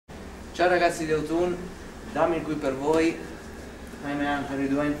Ciao ragazzi di Autun, Dommin qui per voi. Hi man, how are you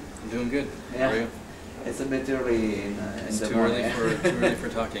doing? I'm doing good. Yeah. How are you? It's a bit early in It's the too morning. too early for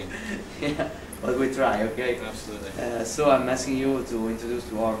talking. Yeah, but we try, okay? Absolutely. So I'm asking you to introduce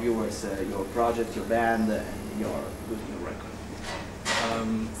to our viewers your project, your band, and your record.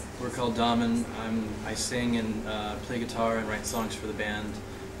 We're called Dommin. I sing and play guitar and write songs for the band.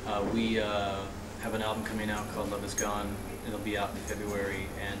 We have an album coming out called Love Is Gone. It'll be out in February,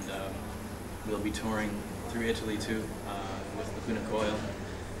 and we'll be touring through Italy too with Lacuna Coil.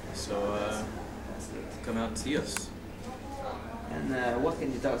 So come out and see us. And what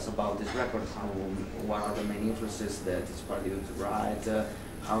can you tell us about this record? What are the main influences that inspired you to write?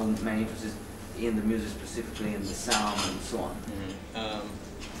 How many influences in the music, specifically in the sound and so on?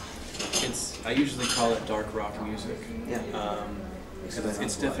 I usually call it dark rock music. Yeah.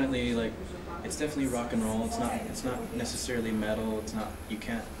 It's definitely rock and roll. It's not necessarily metal. It's not. You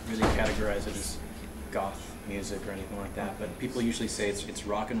can't really categorize it as goth music or anything like that. But people usually say it's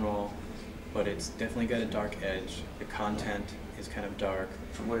rock and roll, but it's definitely got a dark edge. The content is kind of dark.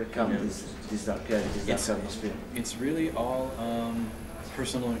 From where it comes, this dark edge, this dark atmosphere? It's really all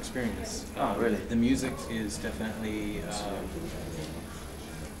personal experience. Oh, really? The music is definitely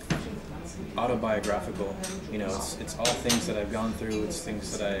autobiographical. You know, it's all things that I've gone through. It's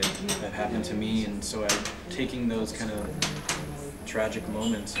things that have happened to me, and so I'm taking those kind of tragic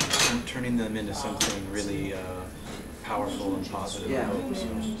moments and turning them into something really powerful and positive. Yeah.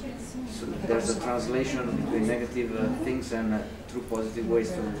 So there's a translation between negative things and through positive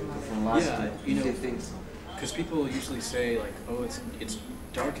ways to from life to positive things. Because people usually say like, oh, it's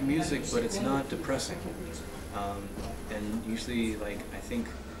dark music, but it's not depressing. And usually, like, I think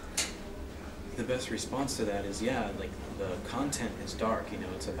the best response to that is, yeah, like the content is dark. You know,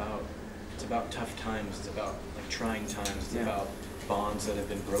 it's about tough times. It's about like trying times. It's about bonds that have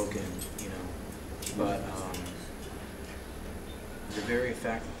been broken. You know, but the very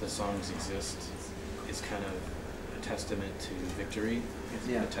fact that the songs exist is kind of a testament to victory. It's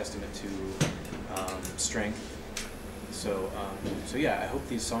a testament to strength. So yeah, I hope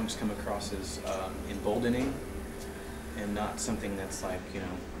these songs come across as emboldening and not something that's like, you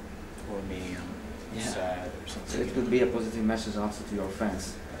know, poor me, I'm sad or something. So it could be a positive message also to your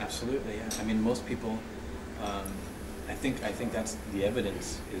fans. Absolutely, yeah. I mean, most people, I think that's the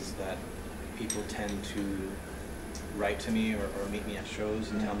evidence, is that people tend to write to me or meet me at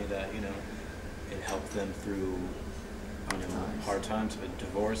shows and tell me that, you know, it helped them through, you know, hard times, but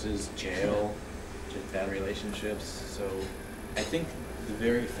divorces, jail, just bad relationships. So I think the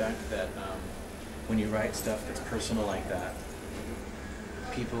very fact that when you write stuff that's personal like that,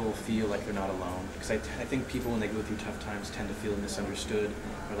 people feel like they're not alone. Because I think people, when they go through tough times, tend to feel misunderstood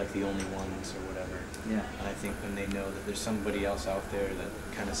or like the only ones or whatever. Yeah. And I think when they know that there's somebody else out there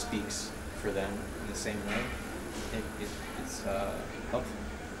that kind of speaks for them in the same way, it's helpful.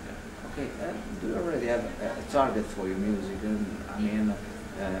 Yeah. Okay, do you already have a target for your music? I mean,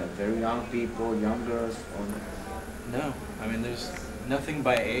 very young people, young girls, or no? I mean, there's nothing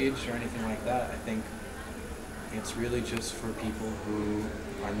by age or anything like that. I think it's really just for people who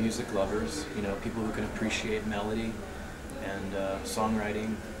are music lovers, you know, people who can appreciate melody and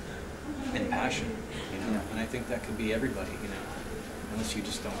songwriting and passion, you know. And I think that could be everybody, you know, unless you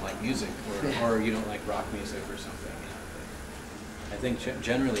just don't like music or you don't like rock music or something. You know. I think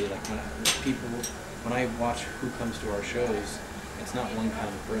generally, like when I watch who comes to our shows, it's not one kind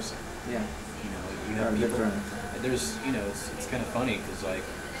of person. Yeah. You know, you have people. There's, you know, it's kind of funny because, like,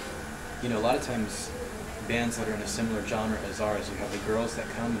 you know, a lot of times bands that are in a similar genre as ours, you have the girls that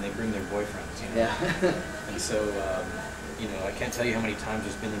come and they bring their boyfriends. You know? Yeah. And so, you know, I can't tell you how many times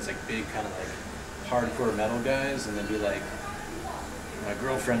there's been these like big kind of like hardcore metal guys, and they'd be like, my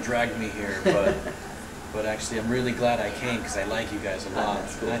girlfriend dragged me here, but actually I'm really glad I came because I like you guys a lot.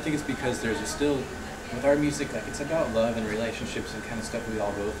 Cool. And I think it's because there's still, with our music, like, it's about love and relationships and kind of stuff we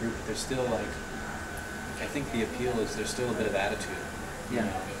all go through, but there's still, like, I think the appeal is there's still a bit of attitude. Yeah. You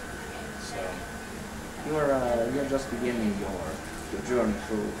know? So you're just beginning your journey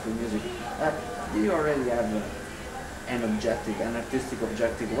through music. Do you already have an objective, an artistic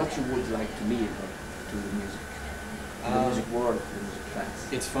objective, what you would like to be to the music, to the music world, to the music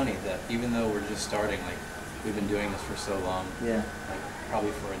fans? It's funny that even though we're just starting, like, we've been doing this for so long, like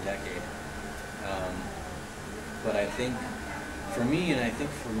probably for a decade. But I think for me, and I think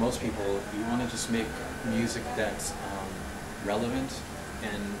for most people, you want to just make music that's relevant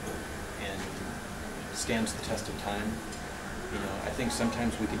and stands the test of time. You know, I think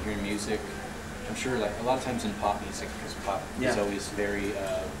sometimes we can hear music, I'm sure, like a lot of times in pop music, because pop is always very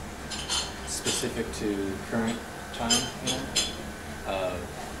specific to current time, you know.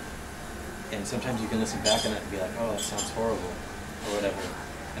 And sometimes you can listen back on it and be like, oh, that sounds horrible, or whatever.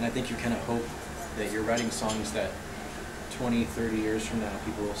 And I think you kind of hope that you're writing songs that 20, 30 years from now,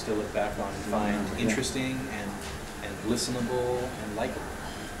 people will still look back on and find interesting and listenable and likable.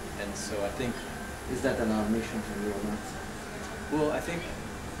 And so I think... Is that an mission for you or not? Well, I think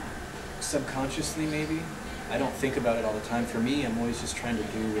subconsciously maybe. I don't think about it all the time. For me, I'm always just trying to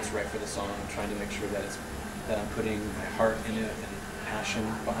do what's right for the song. I'm trying to make sure that I'm putting my heart in it and passion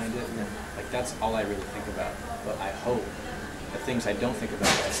behind it. Yeah. Like that's all I really think about. But I hope the things I don't think about,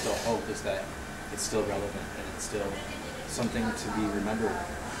 but I still hope, is that it's still relevant and it's still something to be remembered,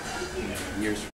 years